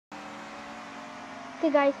Okay,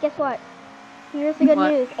 guys, guess what? Here's the good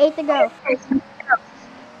What? news. 8 to go.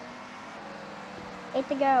 8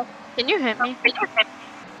 to go. Can you hit me?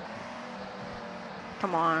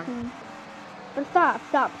 Come on. But stop.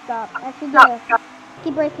 Actually, yeah.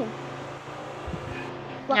 Keep racing.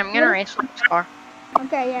 Yeah, I'm gonna race with this car.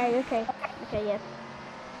 Okay, yeah, okay. Okay, yes.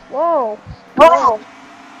 Whoa. Whoa!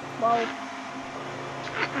 Whoa.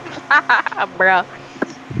 Bruh.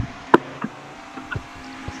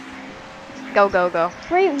 Go, go, go.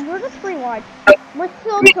 We're just 3 wide. We're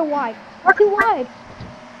still too wide. We're too wide.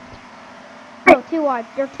 No, too wide.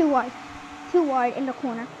 You're too wide. Too wide in the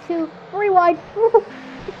corner. 3 wide.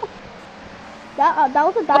 that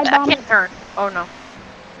was a dive bomb. I can't turn. Oh no.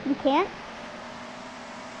 You can't?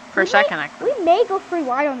 For a second, I could. We may go 3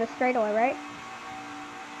 wide on this straightaway, right?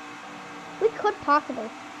 We could possibly.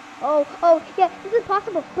 Oh, yeah, this is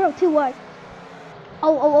possible. Bro, 2 wide.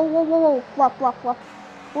 Whoa. Fluff.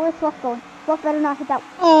 Where's Fluff going? Fluff better not hit that.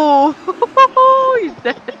 Oh, he's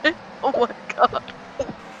dead. Oh my god.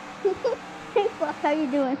 Hey, Fluff, how you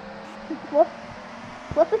doing?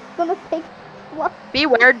 Fluff is gonna take Fluff.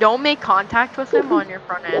 Beware, don't make contact with him on your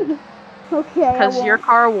front end. Okay, Because your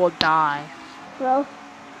car will die. Bro.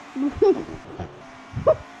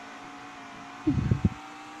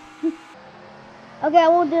 Okay, I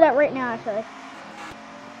won't do that right now, actually.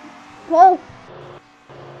 Whoa!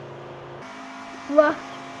 Fluff.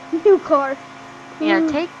 New car. Yeah,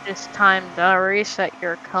 take this time to reset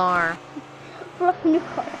your car. Fluff, new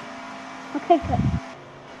car. Okay, good.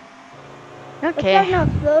 Okay.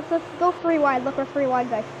 Let's go 3 wide. Look, we're 3 wide,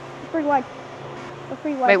 guys. 3 wide. Go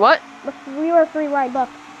 3 wide. Wait, what? Look, we were 3 wide. Look.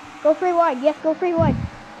 Go 3 wide. Yes, go 3 wide.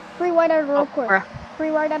 3 wide out of the road course. Bruh.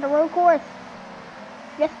 3 wide out of the road course.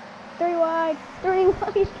 Yes, 3 wide. 3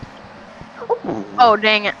 wide. Oh,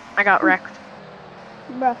 dang it. I got wrecked.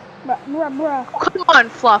 Bruh. Come on,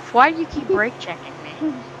 Fluff. Why do you keep brake checking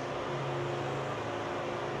me?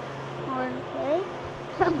 Hard, okay?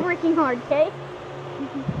 I'm braking hard, okay?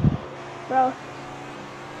 Bro.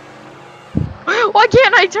 Why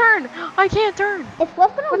can't I turn? I can't turn. Is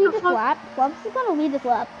Fluff gonna What lead the this fuck? lap? Fluff is gonna lead this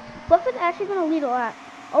lap. Fluff is actually gonna lead a lap.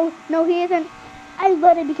 Oh, no, he isn't. I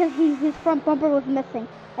let it because his front bumper was missing.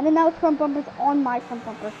 And then now his front bumper's on my front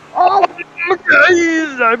bumper. Oh!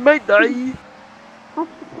 Guys, I might die.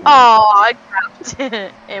 Oh, I trapped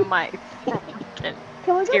it in my fucking Can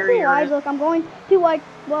we go 2 interior. wide? Look, I'm going 2 wide.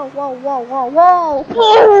 Whoa. Oh!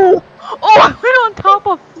 Oh, I went on top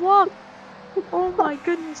of Fluff. Oh my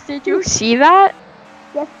goodness, did you see that?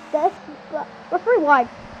 Yes, we're 3 wide.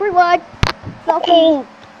 3 wide. Oh!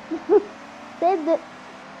 Saved it.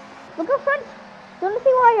 Look at front. Don't you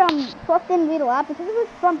see why Fluff didn't lead a lap? Because of his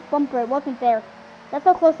front bumper, it wasn't there. That's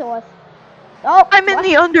how close it was. Oh! I'm in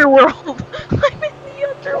the underworld. I'm in the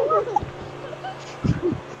underworld.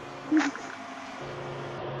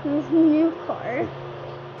 This new car.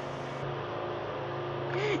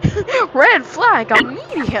 Red flag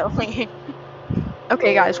immediately.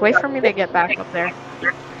 Okay, guys, wait for me to get back up there.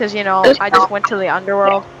 Because, you know, I just went to the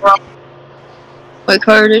underworld. Wait,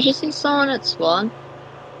 Carter, did you see someone at spawn?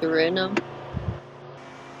 You random?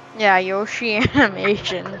 Yeah, Yoshi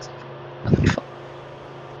animations.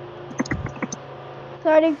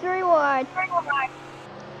 Starting 3 wide.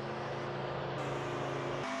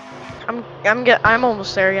 I'm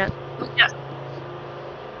almost there yet.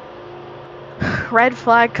 Red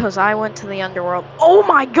flag because I went to the underworld. Oh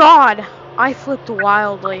my god! I flipped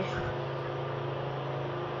wildly.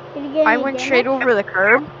 Did you get I any went damage? straight over the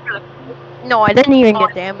curb. No, I didn't even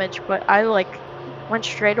get damage, but I went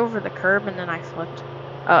straight over the curb and then I flipped.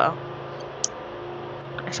 Uh-oh.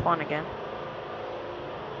 I spawned again.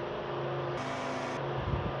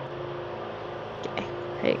 Okay.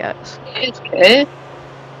 Hey guys. Okay.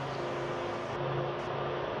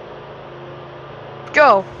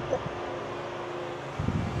 Go!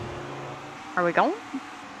 Are we going?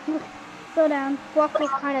 Go down. Fluff was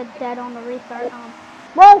kind of dead on the restart.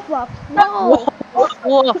 Whoa, Fluff! No!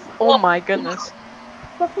 Whoa. Oh my goodness.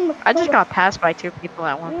 Fluff from the I just got passed by 2 people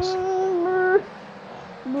at once.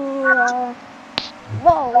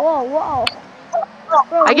 Whoa.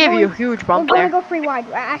 Bro, I gave you a huge bump we're there. gonna go 3 wide.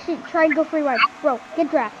 Actually, try and go 3 wide. Bro, get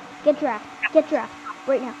draft.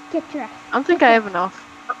 Right now, get draft. I don't think I have enough.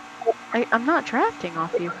 I'm not drafting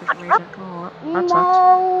off you for some reason. Oh, that sucks.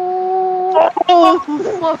 No! Oh,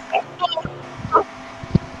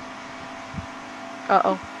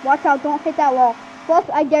 uh-oh. Watch out, don't hit that wall. Fluff,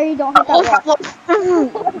 I dare you, don't hit that wall. Oh,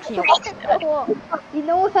 he almost Hit that died. wall. You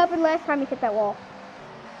know what happened last time you hit that wall?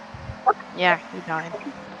 Yeah, he died.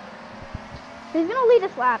 He's gonna lead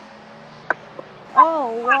us lap.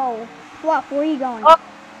 Oh, whoa. Fluff, where are you going?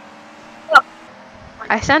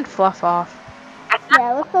 I sent Fluff off.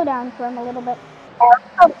 Yeah, let's slow down for him a little bit.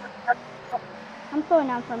 I'm slowing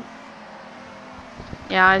down for him.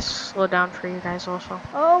 Yeah, I slowed down for you guys also.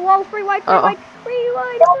 Oh, whoa, free white, free Uh-oh. white, free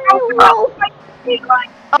white,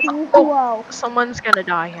 whoa. Whoa. Someone's gonna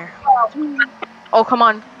die here. Oh, come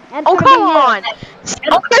on. That's Oh, gonna come be on!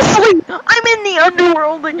 Seriously! I'm in the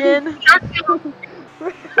underworld again!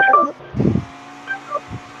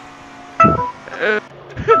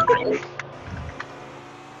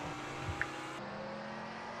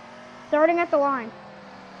 Starting at the line.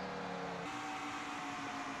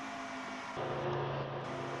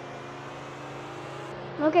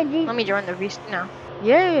 Okay, G. Let me join the VC now.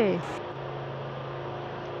 Yay!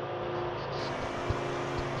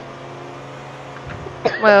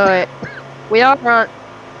 Wait. We are on.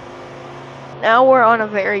 Now we're on a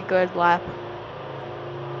very good lap.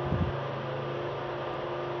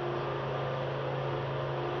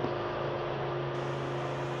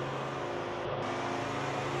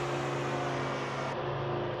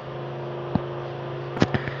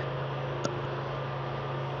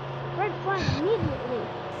 Red flag immediately.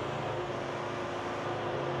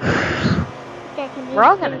 Okay, can you We're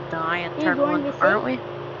all gonna die in you turn join 1, VC? aren't we?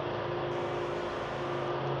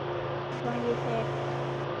 Join VC.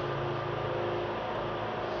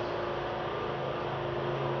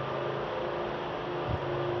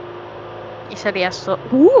 He said he has to.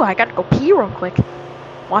 Ooh, I gotta go pee real quick.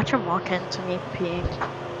 Watch him walk into me peeing.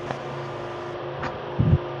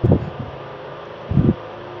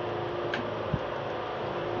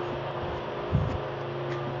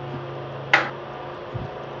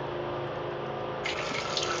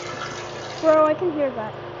 Bro, I can hear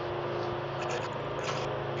that.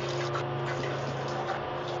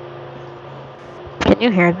 Can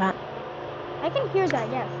you hear that? I can hear that,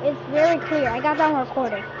 yes. It's very clear. I got that on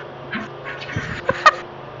recording.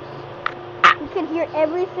 You can hear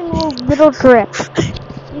every single little drip.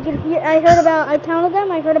 You can hear, I counted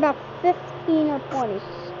them, I heard about 15 or 20.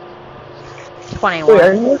 21. Wait,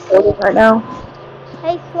 are you recording right now?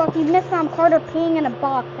 Hey, Fluff, you missed Carter peeing in a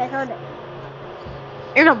box. I heard it.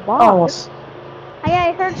 In a box.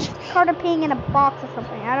 I heard Carter peeing in a box or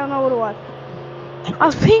something. I don't know what it was. I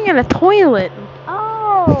was peeing in a toilet.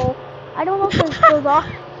 Oh, I don't know if this goes off.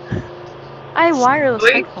 I have wireless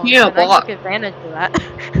Wait, headphones yeah, and I box. took advantage of that.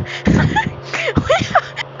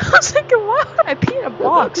 I was thinking, why would I pee in a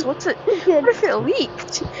box? What if it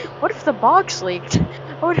leaked? What if the box leaked?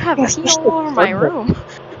 I would have pee all over my room.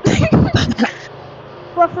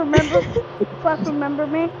 Fluff, remember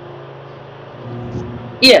me?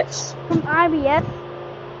 Yes. From IBS?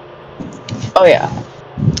 Oh yeah.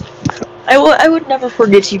 I would never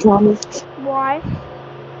forget you, Tommy, Why?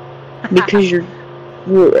 because you're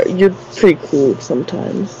pretty cool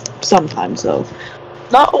sometimes. Sometimes though,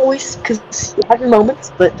 not always, because you have your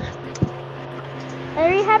moments. But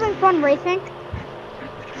Are you having fun racing?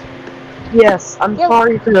 yes, I'm Yep.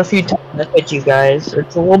 sorry for the few times I hit you guys.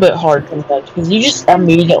 It's a little bit hard sometimes because you just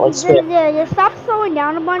immediately switch. Yeah, you stop slowing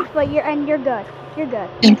down a bunch, but you're good. You're good.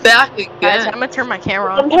 He's back Guys, again. I'm gonna turn my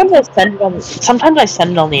camera on. Sometimes I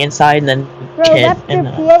send it on the inside and then Bro, hit. that's your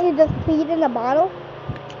And, pee you just peed in a bottle?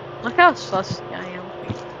 Look how sus I am.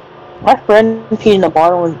 my friend peed in a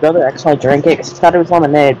bottle and his brother actually drank it because he thought it was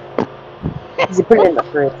lemonade. Because he put it in the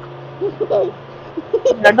fridge.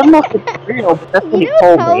 I don't know if it's real, but that's what he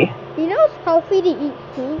told me. You know it's healthy to eat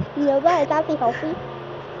pee? You know that? It's actually healthy.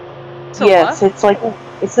 So Yes, what? it's like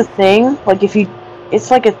it's a thing. Like it's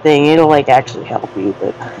like a thing. It'll like actually help you,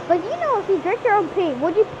 but But you know, if you drink your own pee,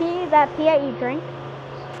 would you pee that pee that you drink?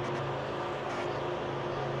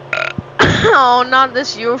 Oh, not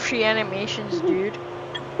this Yoshi animations, dude.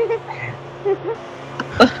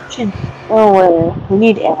 we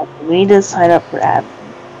need ads. We need to sign up for ads.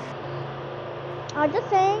 Just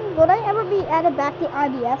saying, would I ever be added back to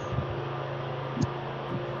IBS?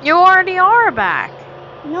 You already are back.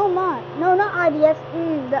 No, not. No, not IBS.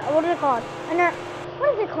 What is it called?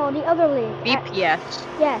 What is it called? The other league. BPS.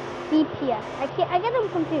 Yes, BPS. I get them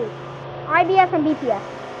confused. IBS and BPS.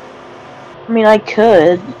 I mean, I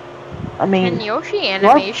could. I mean, Can Yoshi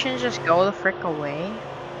animations just go the frick away?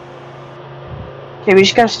 okay, we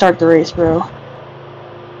just gotta start the race, bro.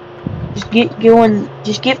 Just get going.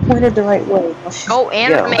 Just get pointed the right way. Let's Go just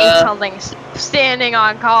animate go. something standing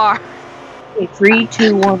on car. Okay, 3,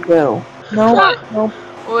 2, 1, go. No.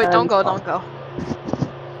 Wait, don't go, don't go.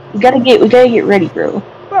 We gotta get ready, bro.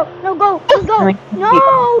 Bro, no, go, just go. I mean,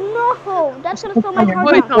 No, that's gonna slow my car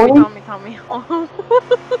Wait, down. Tommy.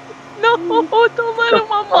 No, don't let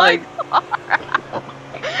him on my car.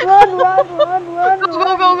 Run.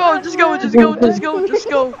 Go. Just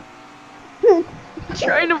go.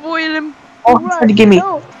 Try and avoid him. Oh, he's trying to get me.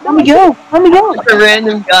 No, Let me go. Let me go. A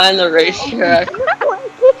random guy on the racetrack.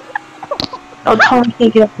 Oh, Tommy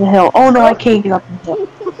can't get up the hill. Oh no, I can't get up the hill.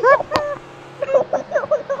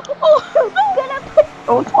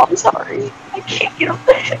 Oh, Tom, sorry. I can't get up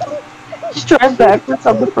the hill. Just drive backwards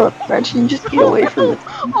on the front stretch and just get away from it.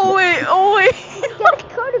 Oh wait, oh wait.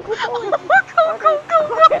 Carter, go forward.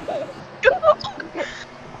 Go.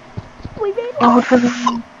 We made it. Oh, turn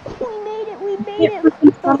We made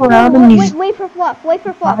it. turn around and he's... Wait for Fluff. Let's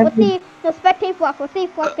see. No, spectate Fluff. Let's see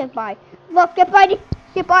if Fluff gets by. Fluff, get by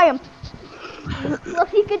him.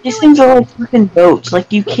 Fluff, you can do These it. things are like freaking boats.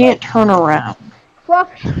 Like, you can't turn around. Fluff,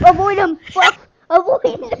 avoid him. Fluff,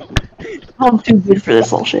 avoid him. I'm too good for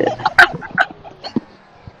this little shit.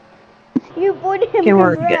 You avoided him. Okay,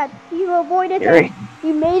 we're Congrats. You avoided Here, him.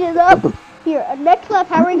 You made it up. Here, next lap,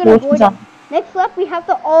 how are we gonna avoid him? Next lap, we have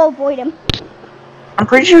to all avoid him. I'm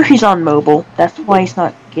pretty sure he's on mobile. That's why he's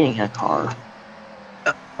not getting a car.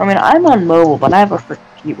 I mean, I'm on mobile, but I have a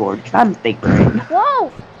freaking keyboard because I'm big brain.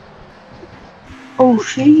 Whoa! Oh,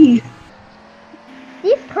 shit.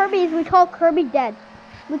 These Kirby's we call Kirby dead.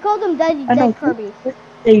 We call them dead Kirby's.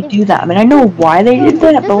 They do that. I mean, I know why they did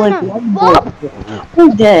that, but like,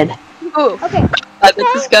 we're dead. Oh. Okay. I bet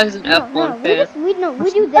this guy's an F1 fan. We do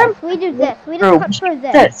this. We just cut through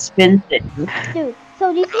this. That spin thing. Dude,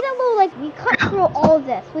 so do you see that little, like, we cut through all of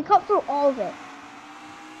this. We cut through all of it.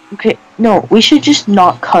 Okay, no, we should just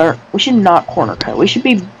not cut. We should not corner cut. We should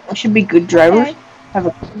be good drivers. Okay. Have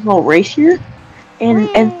a little race here, and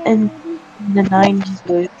the 9 just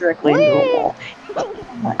goes directly into the wall.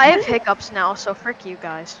 I have hiccups now, so frick you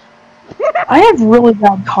guys. I have really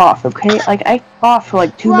bad cough. Okay, like I cough for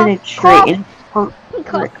like 2 minutes straight, and it hurts.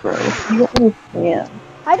 Bro. You don't understand.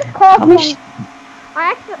 I just coughed.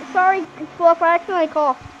 Sorry, Fluff, I accidentally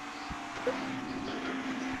coughed.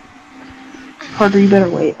 Carter, you better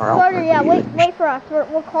wait, or I'll Carter, yeah, wait for us.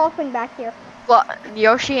 We're coughing back here. Well,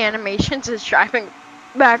 Yoshi Animations is driving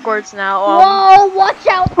backwards now. Whoa, watch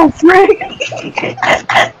out! Oh, frick!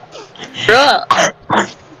 Bruh.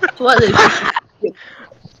 What is this?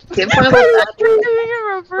 Get one of those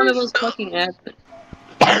admins. One of those fucking admins.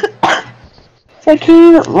 So I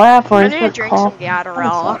can't even laugh or I I need to start drink some coughing.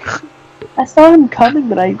 Gatorade. I saw him coming,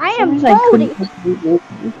 but I am couldn't.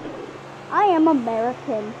 I am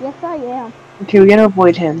American. Yes, I am. Okay, we gotta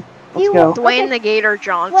avoid him. Let's go. Dwayne the Gator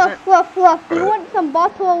Johnson. Fluff. Do you want some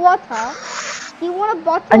bottle of water? Do you want a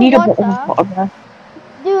bottle I need a of water? bottle of water.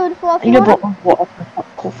 Dude, Fluff, I need a bottle of water.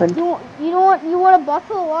 Coughing. you want a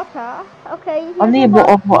bottle of water? Okay. I need a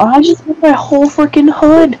bottle of water. I just got my whole freaking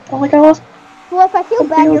hood. Oh my god. Fluff, I feel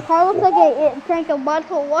bad. Your car looks like it drank a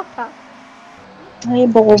bottle of water. I need a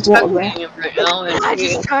bottle of water. Right now, and I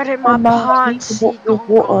just started my I'm not pond. need a bottle of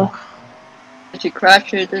water. she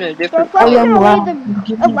crashes in a different Fluff, Oh, yeah, I'm gonna allowed leave to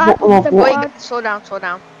give a you a bottle of the water. Wait, slow down.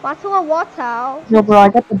 bottle of water. No, bro, I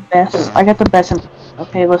got the best.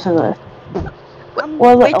 Okay, listen to this.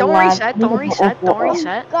 Well, Wait, don't lad, reset. I need a Don't bottle reset. of Don't water.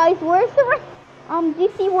 reset. Guys, where's the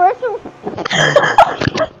DC? Where's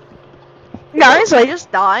the Guys, I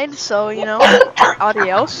just died, so you know,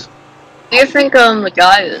 adios. Who do you think the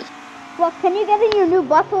guy is? Fluff, can you get in your new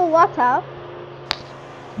bottle of water?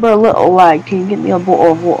 Bro, little lag, can you get me a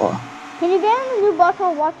bottle of water? Can you get in the new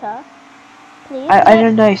bottle of water? Please? I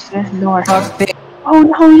didn't know. No, oh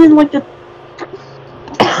no, you didn't like the.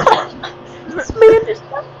 This man just.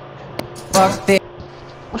 Fuck this.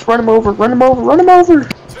 Let's run him over.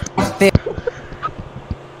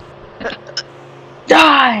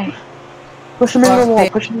 Die! Push him into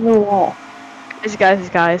the wall.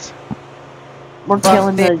 Guys. We're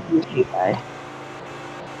killing the UG guy.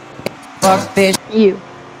 Fuck this. You.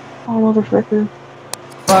 Oh, motherfucker.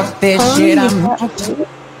 Fuck this shit.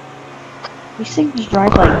 These things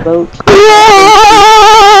drive like boats.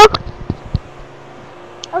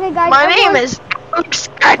 Okay, guys. My name is.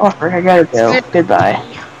 Oh, frick, I gotta go. Goodbye.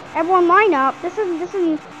 Everyone line up. This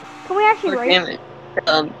is. Can we actually race? Damn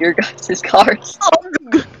it. Your guys' cars.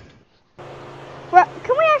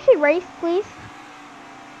 Can we actually race, please?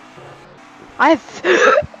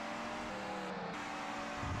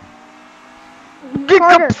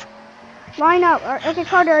 Carter, line up. Okay,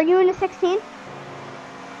 Carter, are you in the 16?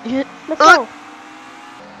 Yeah. Let's go.